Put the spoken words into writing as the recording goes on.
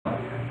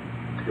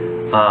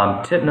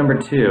Tip number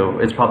 2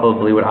 is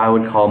probably what I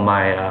would call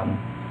my, a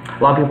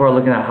lot of people are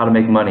looking at how to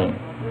make money.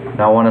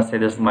 Now I want to say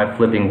this is my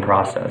flipping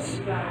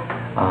process.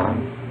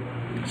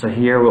 So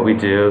here what we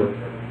do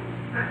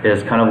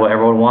is kind of what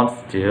everyone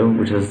wants to do,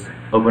 which is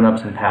open up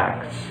some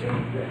packs.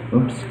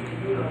 Oops.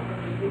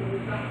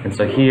 And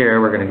so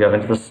here we're going to go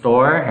into the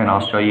store and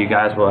I'll show you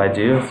guys what I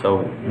do.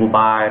 So we'll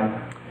buy,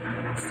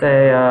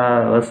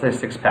 let's say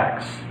 6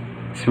 packs.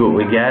 See what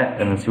we get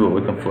and then see what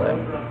we can flip.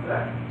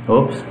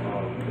 Oops.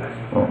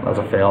 Oh, that's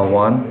a fail.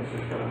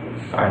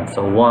 1. Alright,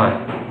 so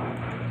 1.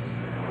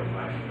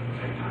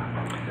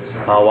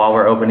 While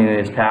we're opening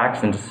these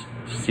packs and just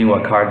seeing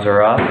what cards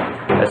are up,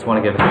 I just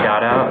want to give a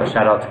shout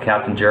out to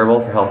Captain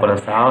Gerbil for helping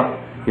us out.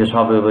 He was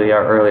probably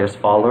our earliest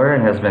follower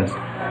and has been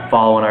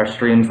following our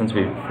stream since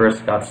we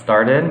first got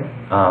started.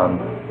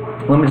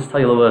 Let me just tell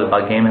you a little bit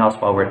about Gamehouse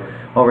while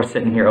we're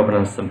sitting here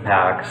opening some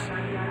packs.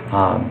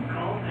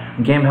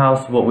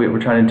 Gamehouse, what we're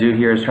trying to do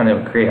here is trying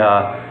to create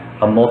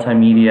a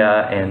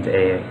multimedia and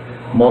a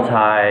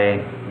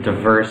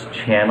multi-diverse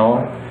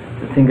channel.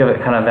 Think of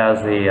it kind of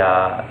as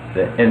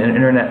an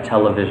internet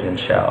television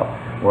show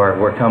where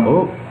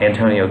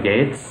Antonio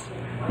Gates,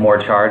 more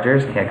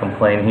Chargers, can't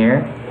complain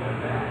here.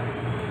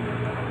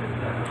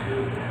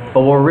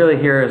 But what we're really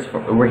here is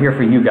we're here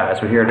for you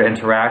guys. We're here to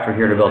interact. We're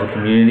here to build a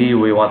community.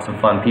 We want some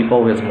fun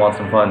people. We want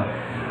some fun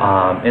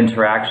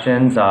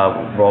interactions.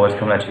 We're always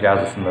coming at you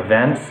guys with some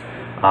events.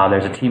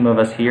 There's a team of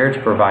us here to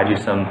provide you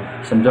some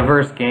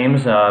diverse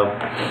games.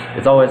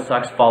 It always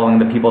sucks following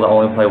the people that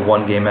only play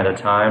one game at a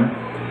time.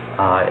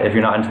 If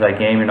you're not into that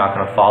game, you're not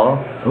going to follow.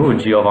 Ooh,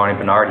 Giovanni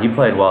Bernard, he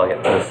played well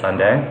this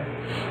Sunday.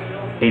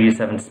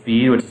 87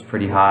 speed, which is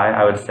pretty high,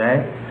 I would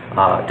say.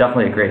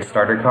 Definitely a great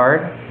starter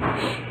card.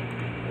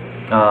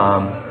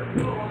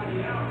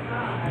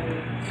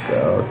 Let's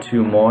go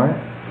 2 more.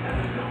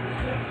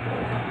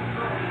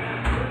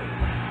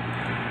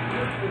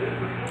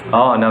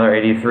 Oh, another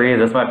 83.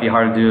 This might be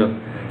hard to do,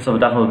 so it'll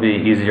definitely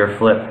be easier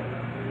flip.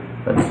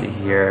 Let's see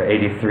here,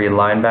 83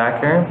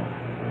 linebacker,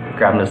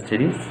 grabbing his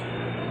titties.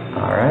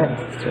 All right,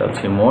 let's go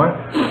 2 more.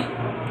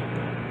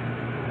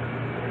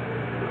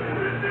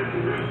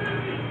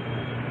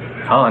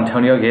 Oh,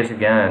 Antonio Gates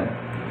again.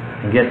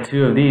 And get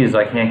 2 of these,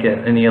 I can't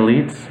get any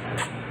elites.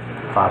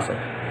 Classic.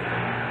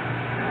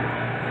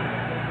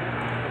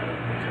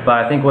 But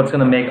I think what's going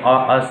to make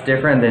us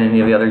different than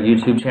any of the other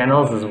YouTube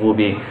channels is we'll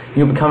be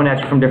coming at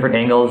you from different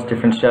angles,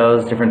 different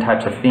shows, different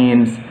types of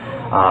themes,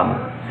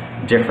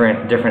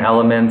 different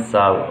elements.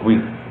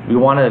 We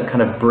want to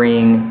kind of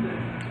bring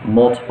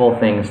multiple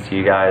things to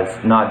you guys,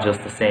 not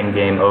just the same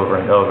game over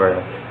and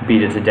over,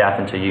 beat it to death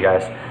until you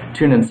guys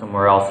tune in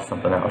somewhere else to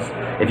something else.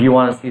 If you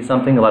want to see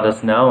something, let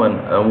us know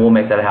and we'll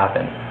make that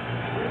happen.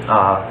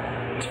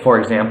 For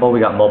example, we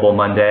got Mobile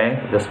Monday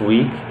this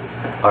week,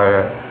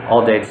 or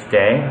all day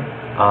today.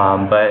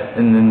 But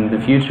in the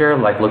future,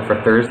 like look for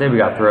Thursday, we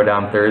got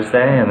Throwdown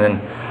Thursday, and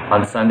then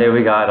on Sunday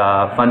we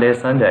got Fun Day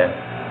Sunday.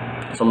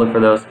 So look for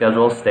those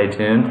schedules, stay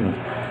tuned,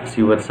 and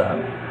see what's up.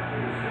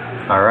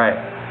 Alright,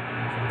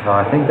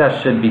 I think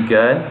that should be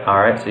good.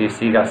 Alright, so you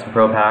see you got some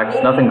pro packs,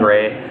 nothing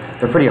great.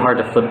 They're pretty hard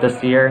to flip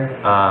this year.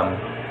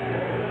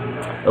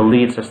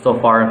 Elites are still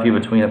far and few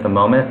between at the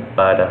moment,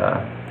 but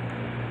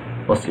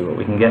we'll see what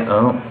we can get.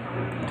 Oh,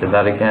 did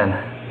that again.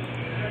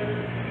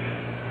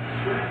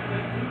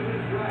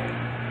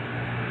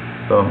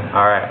 Boom.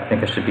 Alright, I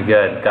think it should be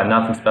good. Got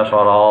nothing special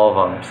at all of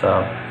them. So,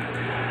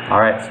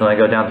 alright, so then I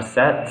go down to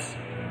sets.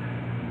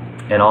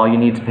 And all you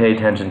need to pay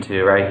attention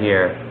to right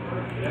here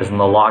is in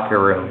the locker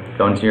room.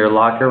 Go into your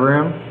locker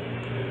room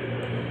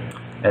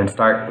and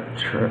start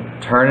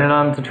turning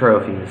them to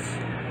trophies.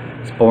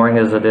 As boring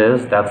as it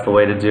is, that's the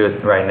way to do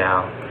it right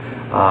now.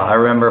 I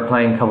remember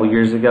playing a couple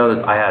years ago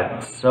that I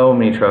had so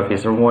many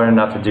trophies. There weren't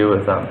enough to do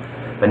with them.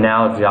 But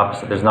now it's the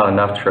opposite. There's not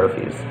enough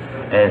trophies.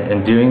 And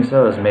in doing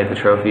so has made the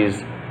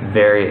trophies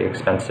very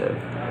expensive.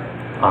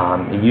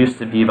 It used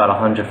to be about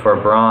 100 for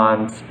a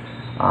bronze,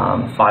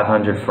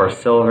 500 for a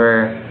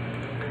silver,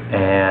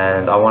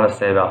 and I want to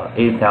say about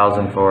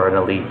 8,000 for an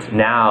elite.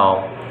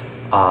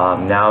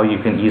 Now you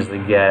can easily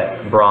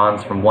get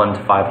bronze from 1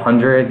 to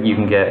 500. You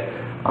can get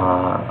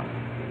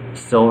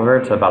silver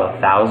to about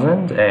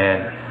 1,000,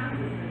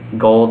 and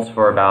golds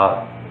for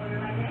about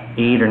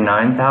 8,000 or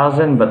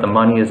 9,000. But the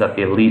money is at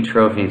the elite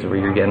trophies, where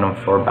you're getting them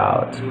for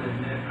about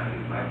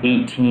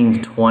 18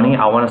 to 20.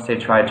 I want to say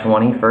try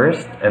 20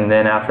 first, and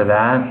then after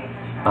that,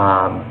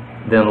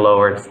 then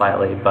lower it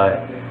slightly.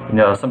 But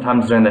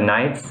sometimes during the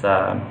nights,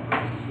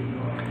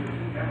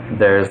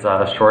 there's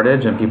a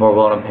shortage, and people are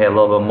willing to pay a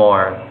little bit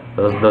more.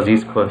 Those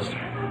East Coast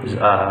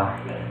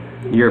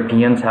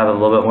Europeans have it a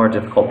little bit more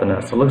difficult than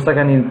us. So it looks like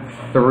I need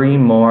 3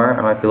 more.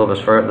 I might be a little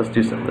bit short. Let's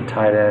do some of the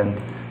tight end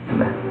and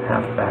the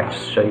halfback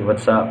just to show you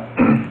what's up.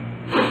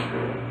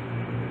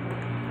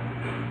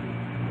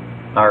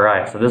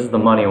 Alright, so this is the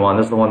money one.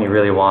 This is the one you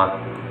really want.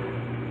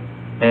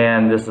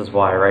 And this is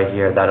why right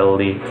here, that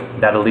elite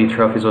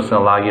trophy is what's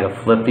going to allow you to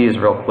flip these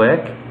real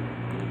quick.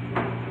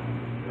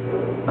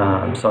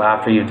 So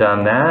after you've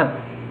done that,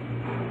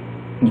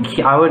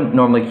 I wouldn't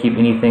normally keep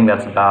anything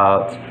that's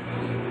about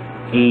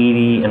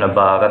 80 and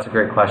above. That's a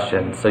great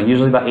question. So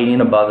usually about 80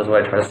 and above is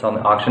what I try to sell in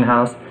the auction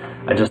house.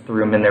 I just threw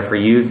them in there for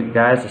you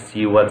guys to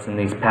see what's in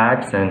these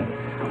packs and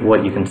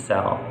what you can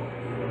sell.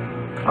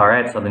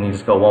 Alright, so then you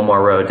just go one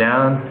more row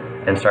down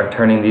and start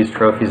turning these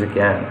trophies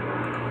again.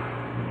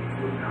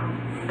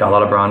 Got a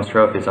lot of bronze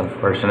trophies,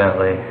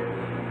 unfortunately.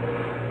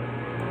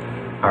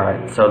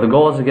 Alright, so the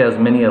goal is to get as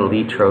many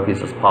elite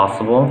trophies as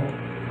possible.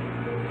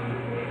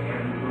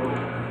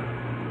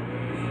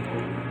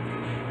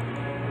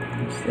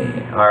 Let's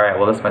see. Alright,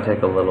 well this might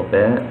take a little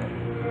bit.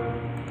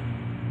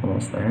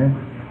 Almost there.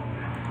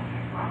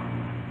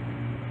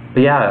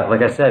 But yeah,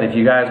 like I said, if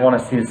you guys want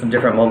to see some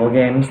different mobile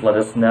games, let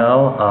us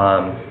know.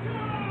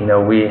 You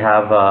know, we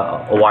have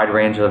a wide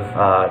range of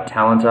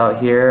talent out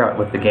here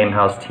with the Game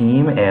House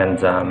team,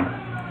 and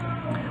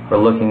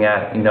we're looking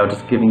at, you know,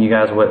 just giving you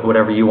guys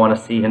whatever you want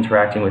to see,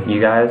 interacting with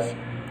you guys.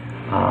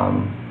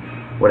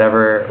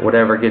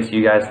 Whatever gets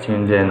you guys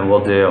tuned in,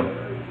 we'll do.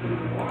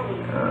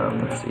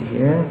 Let's see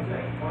here.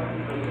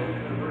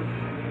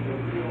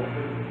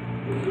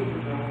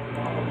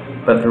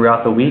 But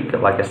throughout the week,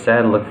 like I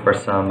said, look for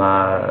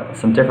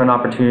some different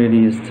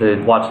opportunities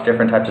to watch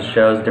different types of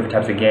shows, different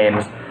types of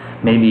games.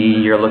 Maybe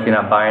you're looking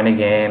at buying a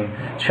game.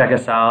 Check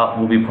us out.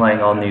 We'll be playing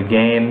all new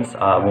games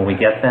when we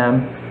get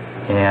them.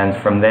 And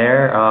from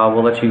there,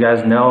 we'll let you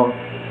guys know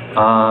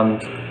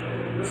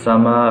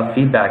some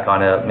feedback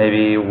on it.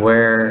 Maybe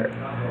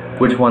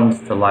which ones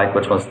to like,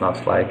 which ones not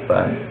to like.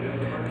 But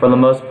for the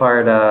most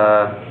part,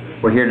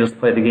 we're here to just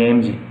play the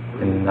games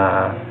and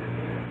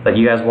let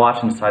you guys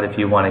watch and decide if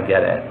you want to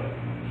get it.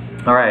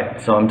 Alright,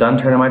 so I'm done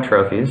turning my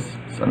trophies.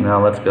 So now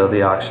let's go to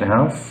the auction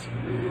house.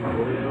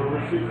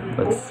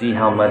 Let's see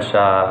how much,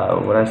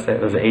 what I said,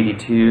 it was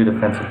 82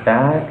 defensive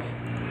back.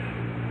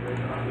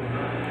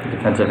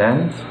 Defensive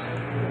ends.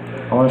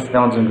 I want to say that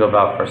one's going to go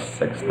about for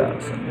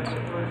 6,000.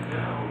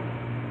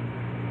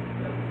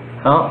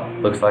 Oh,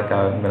 looks like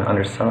I've been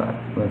underselling.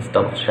 Let's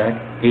double check.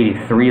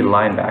 83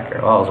 linebacker.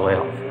 Oh, I was way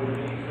off.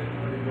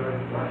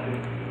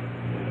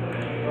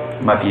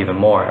 Might be even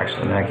more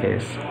actually in that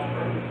case.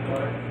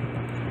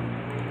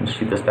 Let's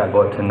shoot this bad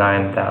boy up to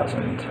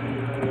 9,000.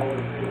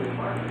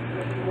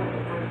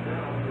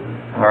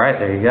 Alright,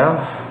 there you go.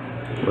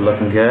 We're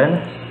looking good.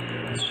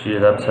 Let's shoot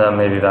it up to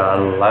maybe about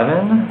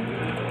 11.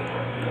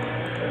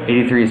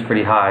 83 is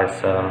pretty high,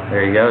 so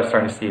there you go.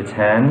 Starting to see a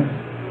 10.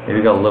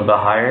 Maybe go a little bit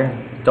higher.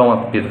 Don't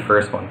want to be the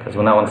first one, because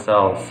when that one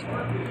sells,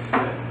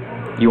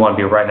 you want to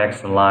be right next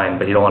to the line,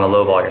 but you don't want to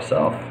lowball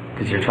yourself,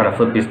 because you're trying to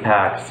flip these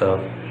packs. So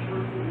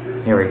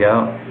here we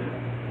go.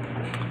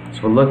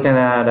 So we're looking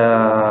at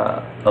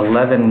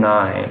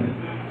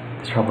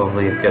 11.9. It's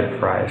probably a good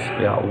price.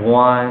 We got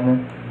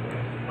one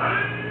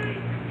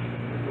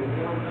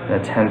and a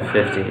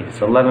 10.50.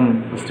 So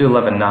 11. Let's do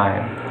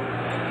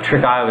 11.9.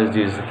 Trick I always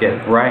do is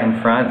get right in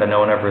front, that no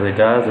one ever really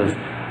does. Is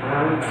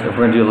so if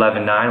we're gonna do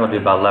 11.9, we'll do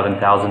about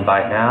 11,000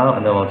 byte now,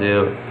 and then we'll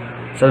do,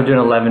 instead of doing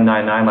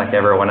 11.99 like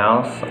everyone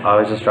else, I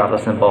always just drop a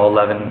simple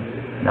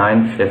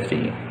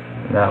 11.950.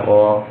 That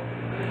will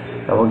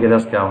get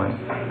us going.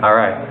 All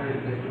right.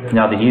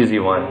 Now the easy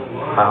one.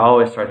 I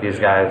always start these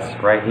guys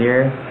right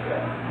here,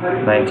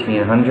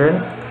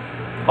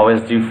 1900.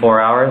 Always do 4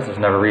 hours. There's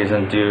never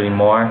reason to do any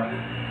more.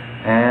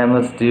 And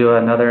let's do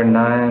another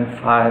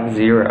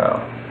 950.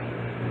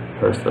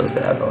 Post those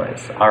bad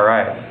boys. All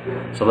right.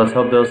 So let's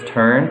hope those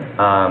turn.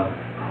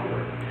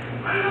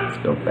 Let's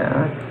go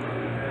back.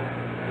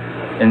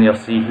 And you'll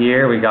see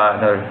here we got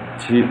another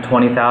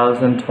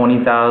 20,000,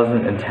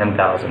 20,000, and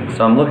 10,000.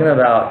 So I'm looking at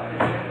about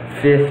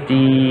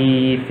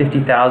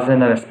 50,000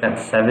 that I spent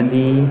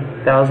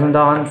 70,000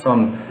 on, so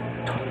I'm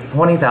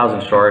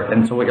 20,000 short.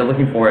 And so what you're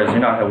looking for is, you're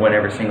not going to win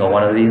every single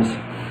one of these.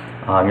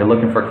 You're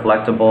looking for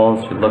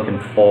collectibles, you're looking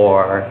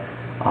for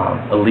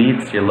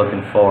elites, you're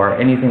looking for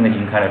anything that you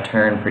can kind of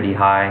turn pretty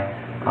high.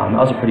 That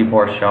was a pretty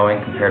poor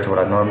showing compared to what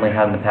I've normally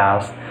had in the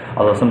past,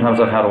 although sometimes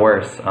I've had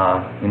worse,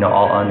 you know,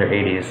 all under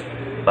 80s.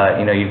 But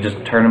you know, you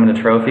just turn them into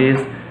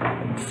trophies,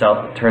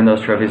 turn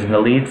those trophies into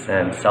elites,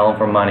 and sell them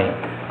for money.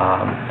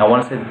 I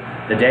want to say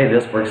the day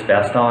this works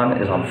best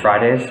on is on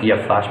Fridays. You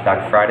have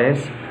Flashback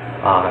Fridays,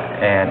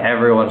 and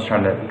everyone's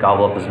trying to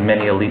gobble up as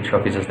many elite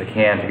trophies as they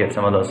can to get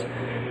some of those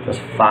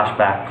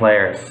flashback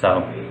players.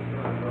 So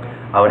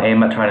I would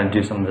aim at trying to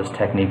do some of this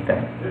technique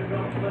thing.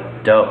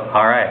 Dope.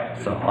 All right,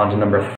 so on to number